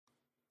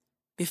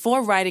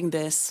Before writing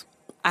this,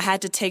 I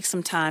had to take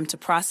some time to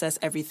process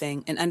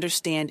everything and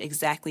understand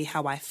exactly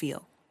how I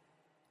feel.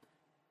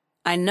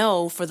 I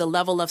know for the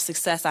level of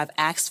success I've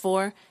asked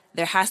for,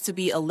 there has to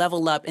be a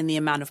level up in the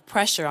amount of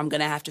pressure I'm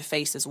going to have to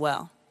face as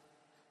well.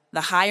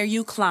 The higher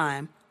you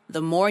climb,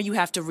 the more you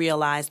have to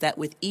realize that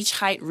with each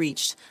height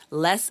reached,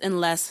 less and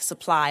less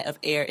supply of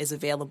air is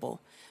available,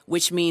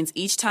 which means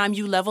each time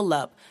you level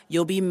up,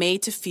 you'll be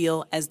made to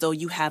feel as though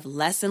you have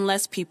less and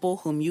less people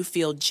whom you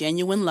feel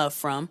genuine love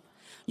from.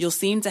 You'll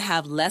seem to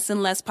have less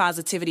and less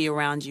positivity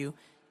around you,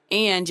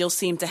 and you'll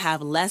seem to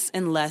have less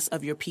and less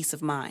of your peace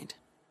of mind.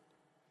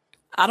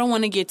 I don't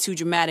want to get too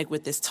dramatic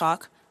with this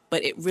talk,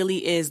 but it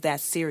really is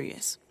that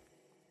serious.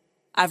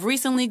 I've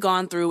recently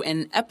gone through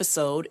an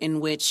episode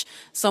in which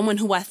someone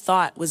who I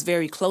thought was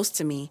very close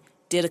to me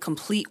did a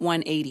complete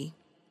 180.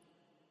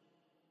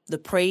 The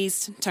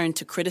praise turned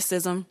to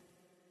criticism,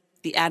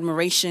 the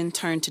admiration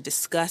turned to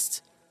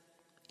disgust,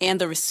 and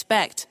the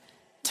respect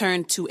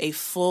turned to a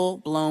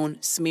full-blown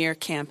smear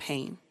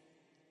campaign.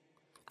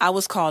 I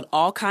was called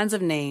all kinds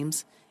of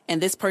names,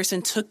 and this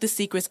person took the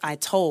secrets I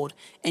told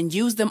and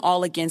used them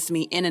all against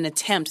me in an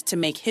attempt to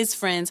make his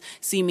friends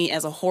see me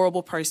as a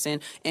horrible person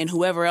and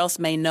whoever else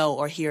may know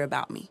or hear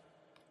about me.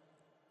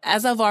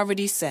 As I've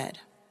already said,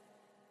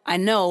 I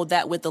know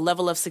that with the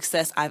level of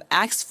success I've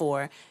asked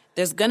for,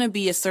 there's going to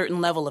be a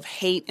certain level of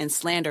hate and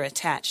slander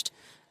attached,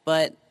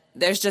 but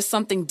there's just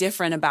something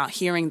different about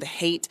hearing the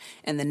hate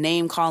and the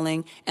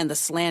name-calling and the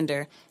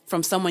slander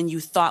from someone you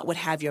thought would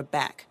have your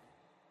back,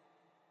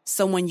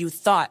 someone you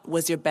thought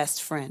was your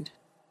best friend.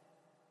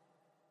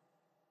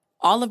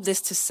 All of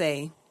this to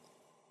say,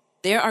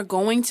 there are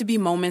going to be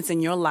moments in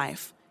your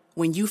life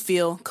when you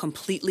feel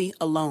completely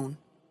alone.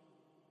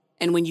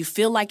 And when you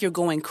feel like you're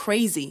going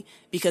crazy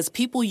because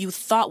people you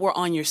thought were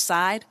on your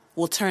side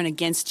will turn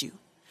against you.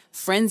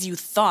 Friends you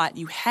thought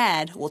you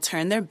had will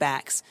turn their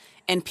backs.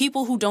 And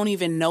people who don't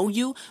even know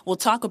you will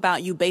talk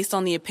about you based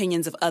on the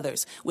opinions of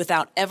others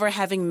without ever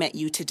having met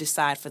you to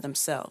decide for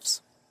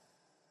themselves.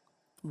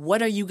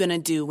 What are you going to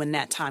do when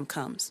that time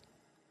comes?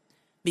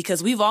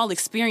 Because we've all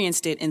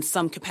experienced it in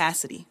some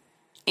capacity,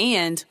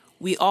 and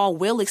we all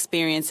will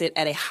experience it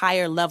at a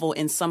higher level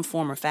in some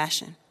form or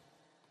fashion.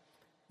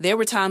 There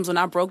were times when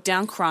I broke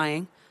down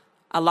crying,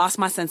 I lost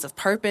my sense of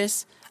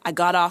purpose, I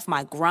got off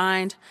my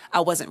grind, I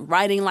wasn't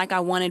writing like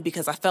I wanted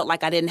because I felt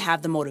like I didn't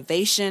have the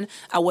motivation,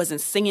 I wasn't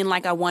singing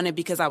like I wanted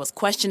because I was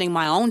questioning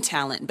my own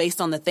talent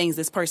based on the things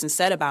this person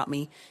said about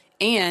me,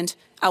 and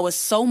I was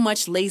so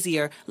much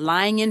lazier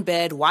lying in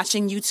bed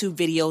watching YouTube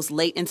videos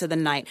late into the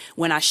night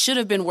when I should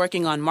have been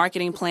working on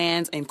marketing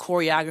plans and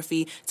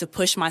choreography to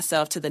push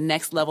myself to the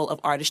next level of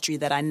artistry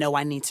that I know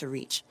I need to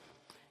reach.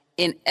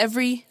 In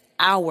every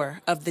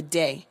hour of the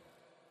day,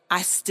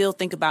 I still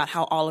think about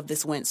how all of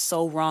this went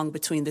so wrong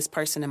between this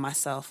person and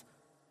myself.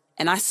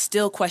 And I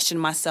still question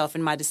myself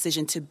in my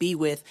decision to be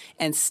with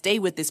and stay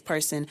with this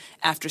person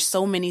after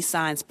so many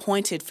signs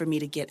pointed for me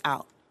to get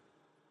out.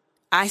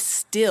 I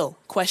still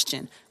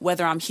question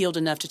whether I'm healed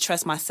enough to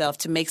trust myself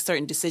to make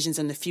certain decisions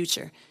in the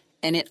future,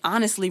 and it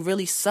honestly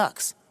really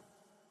sucks.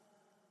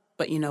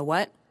 But you know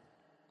what?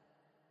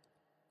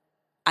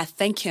 I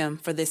thank him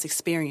for this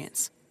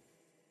experience.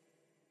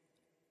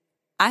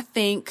 I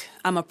think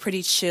I'm a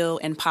pretty chill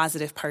and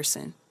positive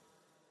person.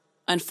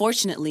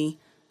 Unfortunately,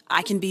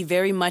 I can be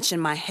very much in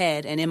my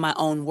head and in my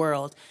own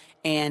world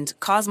and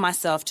cause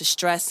myself to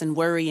stress and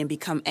worry and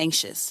become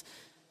anxious.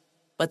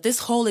 But this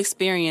whole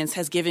experience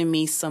has given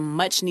me some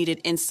much-needed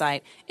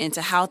insight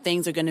into how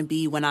things are going to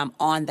be when I'm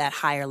on that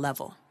higher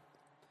level.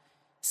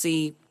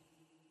 See,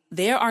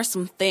 there are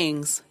some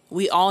things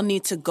we all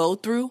need to go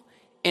through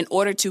in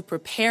order to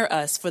prepare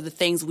us for the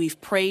things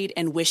we've prayed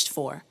and wished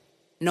for.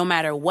 No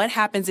matter what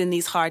happens in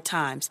these hard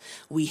times,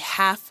 we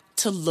have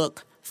to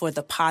look for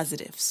the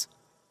positives.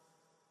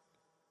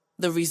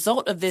 The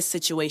result of this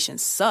situation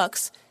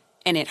sucks,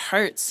 and it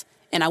hurts,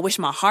 and I wish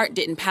my heart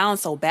didn't pound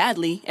so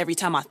badly every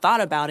time I thought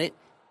about it.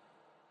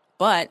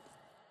 But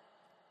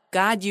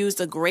God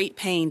used a great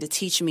pain to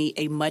teach me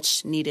a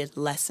much-needed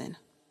lesson.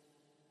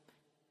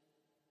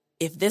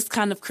 If this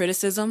kind of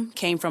criticism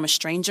came from a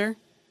stranger,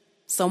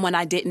 someone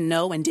I didn't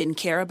know and didn't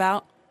care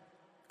about,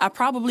 I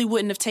probably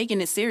wouldn't have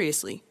taken it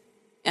seriously,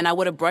 and I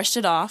would have brushed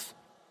it off,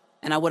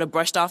 and I would have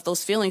brushed off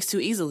those feelings too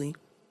easily.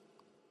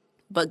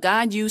 But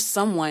God used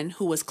someone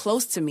who was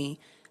close to me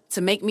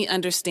to make me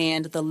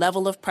understand the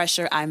level of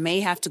pressure I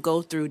may have to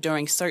go through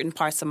during certain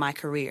parts of my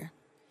career.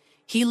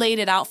 He laid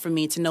it out for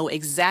me to know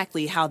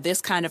exactly how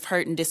this kind of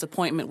hurt and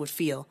disappointment would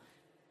feel.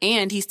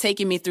 And he's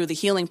taken me through the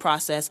healing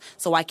process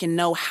so I can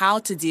know how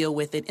to deal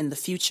with it in the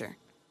future.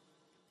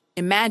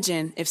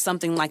 Imagine if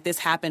something like this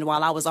happened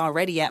while I was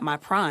already at my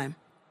prime.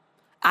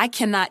 I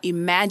cannot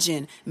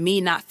imagine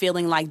me not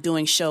feeling like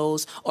doing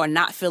shows or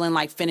not feeling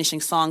like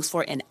finishing songs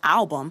for an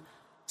album.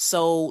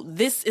 So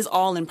this is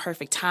all in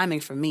perfect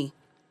timing for me.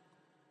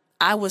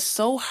 I was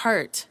so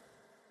hurt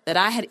that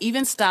I had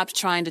even stopped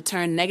trying to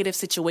turn negative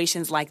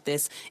situations like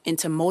this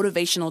into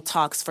motivational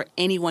talks for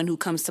anyone who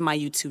comes to my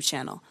YouTube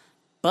channel.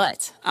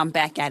 But I'm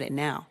back at it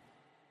now.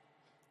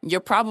 You're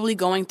probably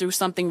going through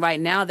something right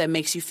now that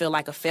makes you feel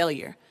like a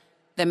failure,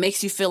 that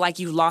makes you feel like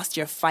you lost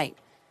your fight,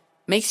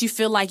 makes you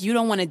feel like you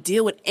don't want to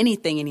deal with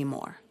anything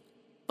anymore.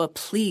 But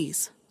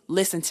please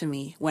listen to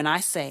me when I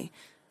say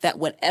that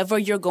whatever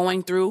you're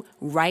going through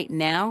right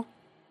now,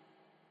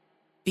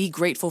 be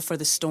grateful for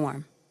the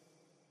storm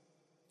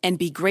and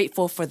be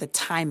grateful for the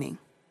timing.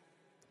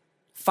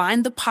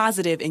 Find the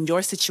positive in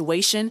your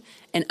situation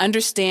and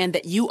understand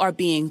that you are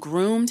being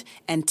groomed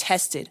and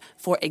tested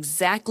for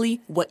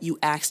exactly what you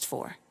asked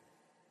for.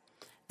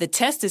 The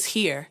test is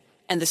here,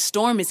 and the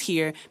storm is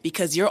here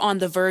because you're on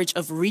the verge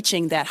of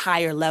reaching that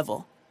higher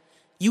level.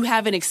 You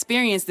haven't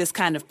experienced this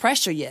kind of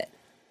pressure yet,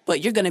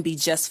 but you're going to be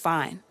just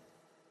fine.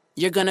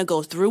 You're going to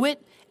go through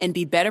it and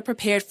be better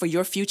prepared for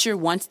your future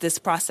once this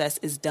process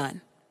is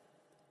done.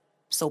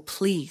 So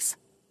please,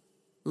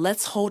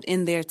 let's hold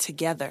in there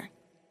together.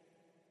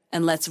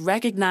 And let's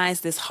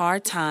recognize this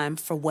hard time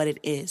for what it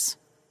is.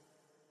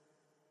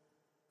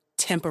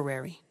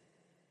 Temporary.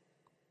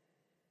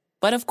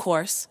 But of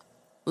course,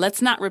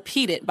 let's not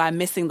repeat it by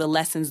missing the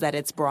lessons that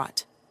it's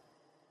brought.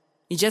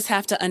 You just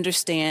have to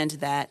understand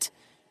that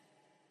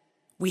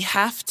we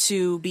have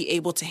to be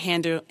able to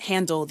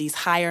handle these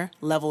higher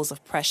levels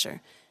of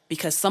pressure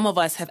because some of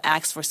us have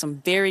asked for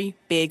some very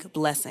big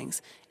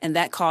blessings, and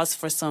that calls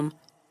for some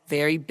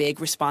very big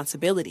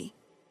responsibility.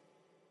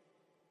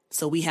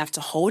 So we have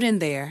to hold in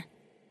there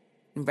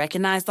and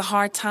recognize the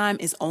hard time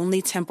is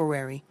only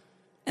temporary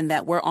and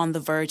that we're on the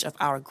verge of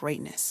our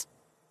greatness.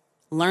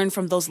 Learn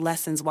from those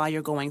lessons while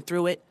you're going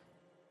through it.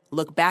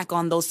 Look back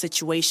on those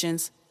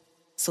situations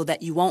so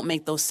that you won't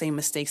make those same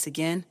mistakes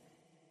again.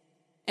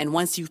 And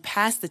once you've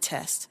passed the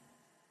test,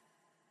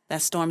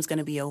 that storm's going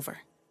to be over.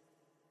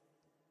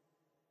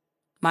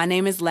 My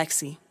name is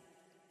Lexi,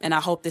 and I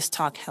hope this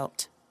talk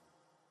helped.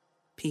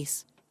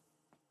 Peace.